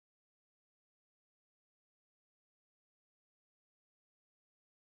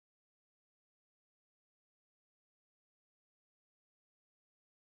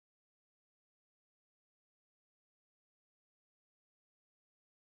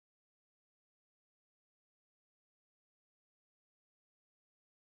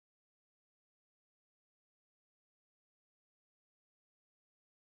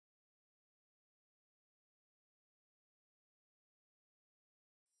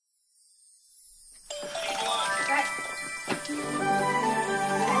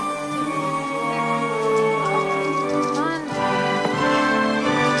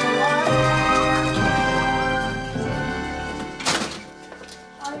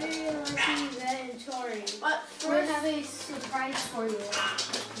But we have a surprise for you.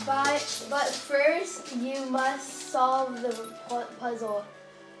 But first, you must solve the puzzle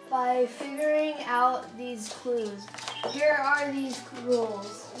by figuring out these clues. Here are these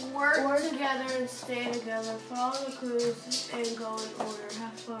rules. Work together and stay together. Follow the clues and go in order.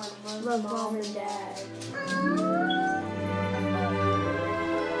 Have fun. Love Mom and Dad.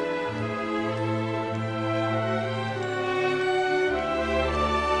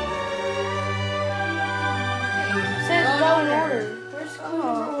 Says go in order. Where's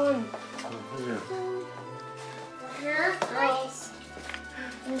clue number 1? Here, girls.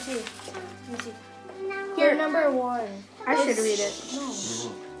 Let me see. Here, number 1. I should read it. No.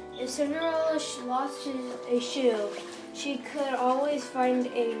 If Cinderella lost a shoe, she could always find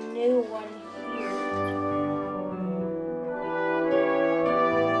a new one here.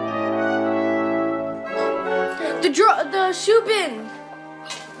 The shoe bin.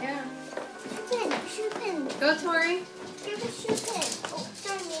 Yeah. Shoe pin. Go, Tori. Give a shoe pin. Oh,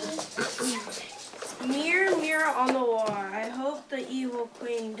 sorry. Mirror, mirror on the wall. I hope the evil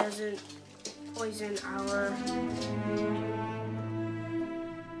queen doesn't poison our...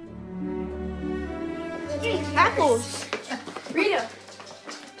 apples. Rita.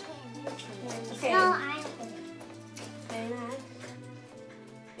 Okay. No, I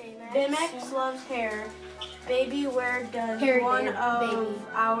Baymax loves hair. Baby, where does Harry one baby. of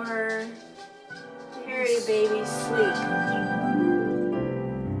our hairy babies sleep?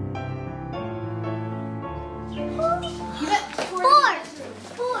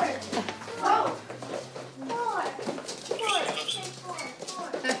 Four. Oh.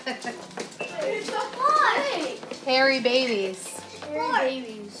 Hairy babies. Four.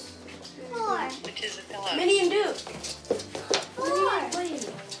 Babies. Four. Minnie and Duke. Four.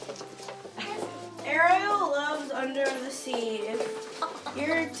 Ariel loves under the sea. If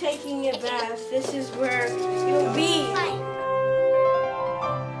you're taking a bath, this is where you'll be.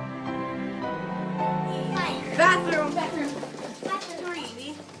 Bathroom. Three,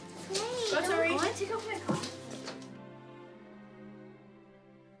 Evie. Go, Tori.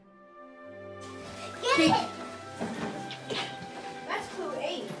 Get it. That's clue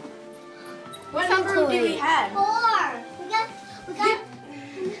 8. What That's number clue do we 8. have? 4.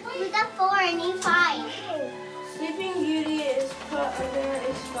 We got 4 and need 5. Sleeping Beauty is put under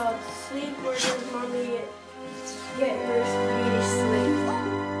a spell to sleep. Where does Mommy get her beauty sleep?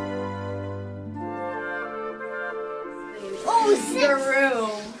 Oh, The 6.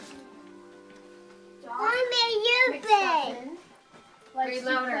 room. Mommy, you big. Like Read to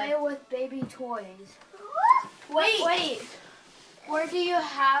louder. play with baby toys. Wait. Where do you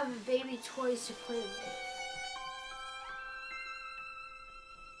have baby toys to play with?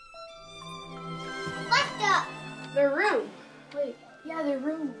 What The room. Wait, yeah, the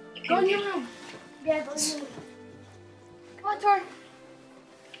room. Go in your room. Yeah, go in your room. Come on, Tor.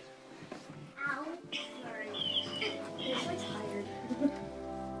 Ow. You're so tired.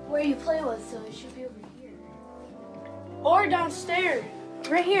 Where you play with, so it should be over here. Or downstairs.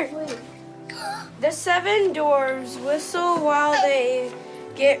 Right here. Wait. The 7 dwarves whistle while they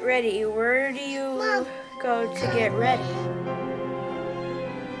get ready. Where do you go to get ready?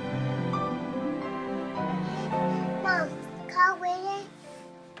 Mom, call Willie.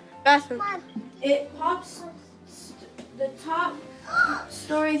 Bathroom. Mom. It pops the top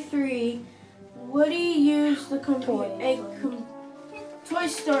story 3. Woody used the computer. Toy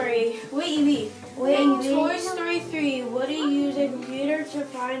Story. Wait, Evie. In Toy Story 3, Woody used a computer to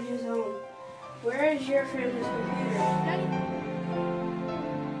find his home. Where is your family's computer?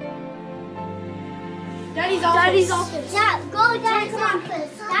 Daddy's office. Daddy's office. Yeah, go Daddy's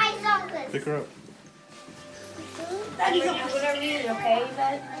office. Daddy's office. Pick her up. Daddy's office. I'm gonna read it, okay,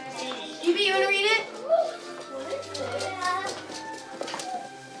 Yvette? Evie, you want to read it?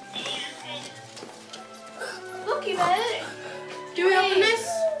 Look, Yvette. Do we open this?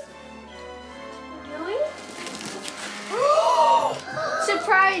 Really?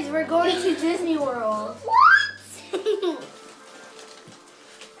 Surprise! We're going to Disney World. What?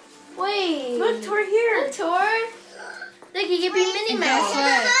 Wait. Look, Tor here. Tor. Look, you can be Minnie And guess Mouse.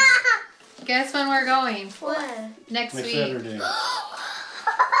 what? Guess when we're going? What? Next Next week. Saturday.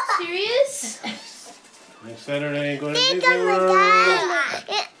 Serious? Next Saturday, go to Big Disney on World. my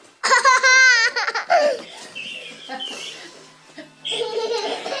dad.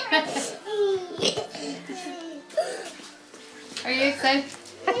 Are you excited?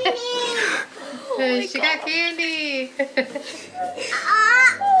 She got candy.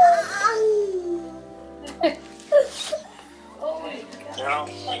 Oh my god.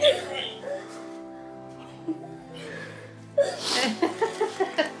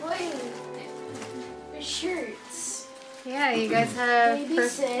 Yeah, you guys have Baby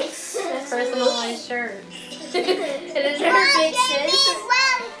sis. personalized shirts. And then her big sis.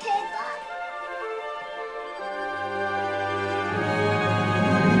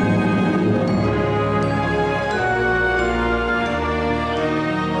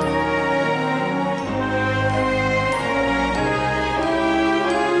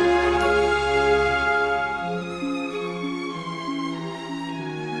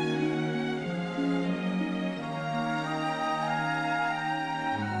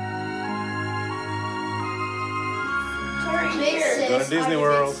 Sorry, Big here. sis. Go to Disney I'm your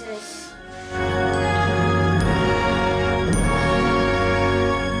World. big sis.